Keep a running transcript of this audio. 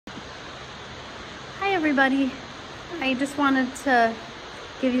everybody. I just wanted to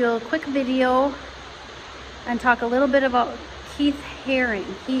give you a quick video and talk a little bit about Keith Haring.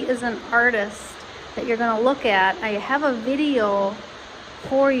 He is an artist that you're going to look at. I have a video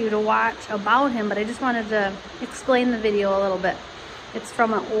for you to watch about him, but I just wanted to explain the video a little bit. It's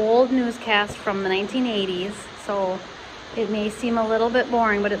from an old newscast from the 1980s, so it may seem a little bit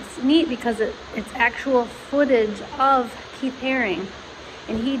boring, but it's neat because it's actual footage of Keith Haring.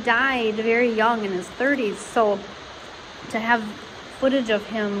 And he died very young in his 30s, so to have footage of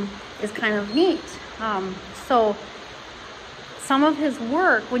him is kind of neat. So some of his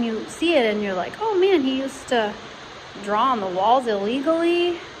work, when you see it and you're like, oh man, he used to draw on the walls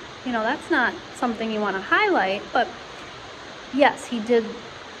illegally, you know, that's not something you want to highlight. But yes, he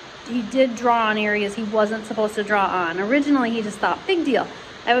did draw on areas he wasn't supposed to draw on. Originally, he just thought, big deal,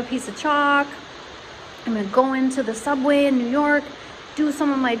 I have a piece of chalk, I'm gonna go into the subway in New York, do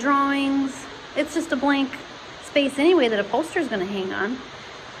some of my drawings. It's just a blank space anyway that a poster is going to hang on.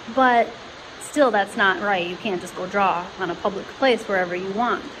 But still, that's not right. You can't just go draw on a public place wherever you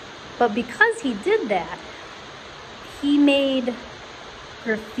want. But because he did that, he made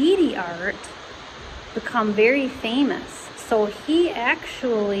graffiti art become very famous. So he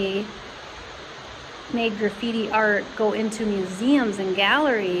actually made graffiti art go into museums and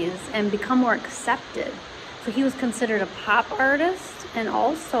galleries and become more accepted. So he was considered a pop artist, and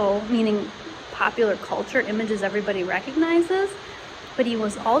also meaning popular culture, images everybody recognizes, but he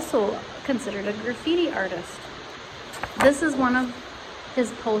was also considered a graffiti artist. This is one of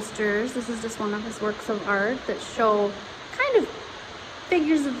his posters. This is just one of his works of art that show kind of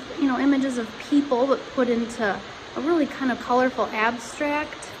figures of, you know, images of people, but put into a really kind of colorful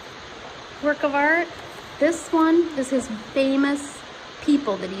abstract work of art. This one is his famous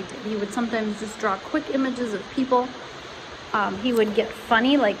people that he did. He would sometimes just draw quick images of people. He would get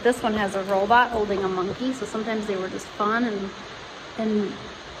funny, like this one has a robot holding a monkey, so sometimes they were just fun. And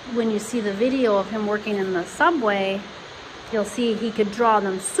when you see the video of him working in the subway, you'll see he could draw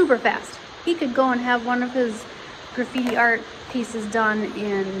them super fast. He could go and have one of his graffiti art pieces done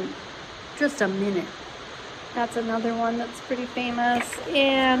in just a minute. That's another one that's pretty famous.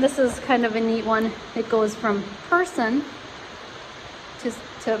 And this is kind of a neat one. It goes from person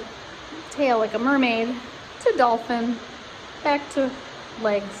to tail like a mermaid, to dolphin, back to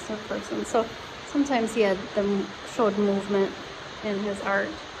legs of person. So sometimes he had them showed movement in his art,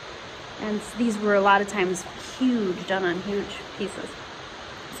 and these were a lot of times huge, done on huge pieces.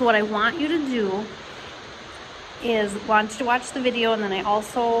 So what I want you to do is want you to watch the video, and then I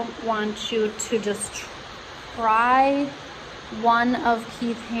also want you to just try one of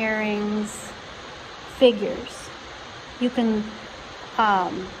Keith Haring's figures. You can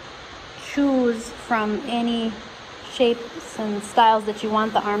choose from any shapes and styles that you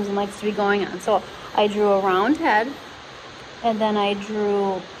want the arms and legs to be going on. So I drew a round head, and then I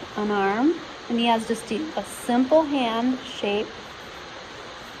drew an arm, and he has just a simple hand shape,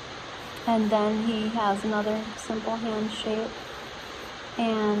 and then he has another simple hand shape,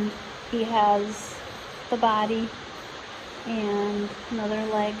 and he has the body and another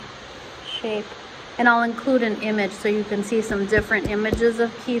leg shape. And I'll include an image so you can see some different images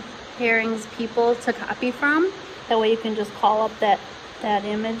of Keith Haring's people to copy from. That way you can just call up that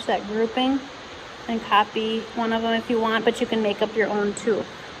image, that grouping, and copy one of them if you want, but you can make up your own too.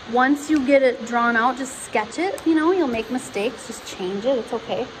 Once you get it drawn out, just sketch it. You know, you'll make mistakes, just change it, it's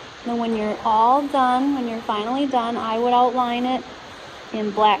okay. And then when you're all done, when you're finally done, I would outline it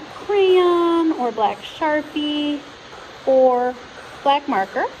in black crayon or black Sharpie or black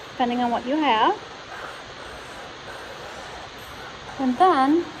marker, depending on what you have. And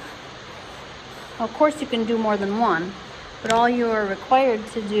then, of course, you can do more than one, but all you are required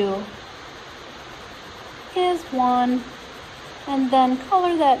to do is one, and then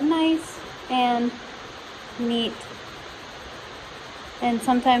color that nice and neat. And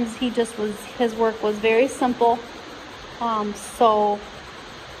sometimes his work was very simple, so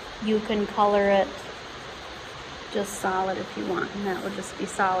you can color it just solid if you want, and that would just be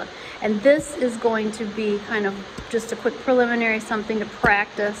solid. And this is going to be kind of just a quick preliminary, something to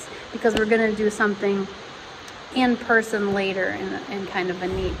practice, because we're going to do something in person later in kind of a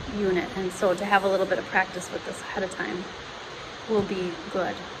neat unit, and so to have a little bit of practice with this ahead of time will be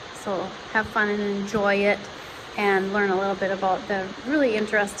good. So have fun and enjoy it, and learn a little bit about the really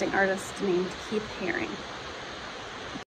interesting artist named Keith Haring.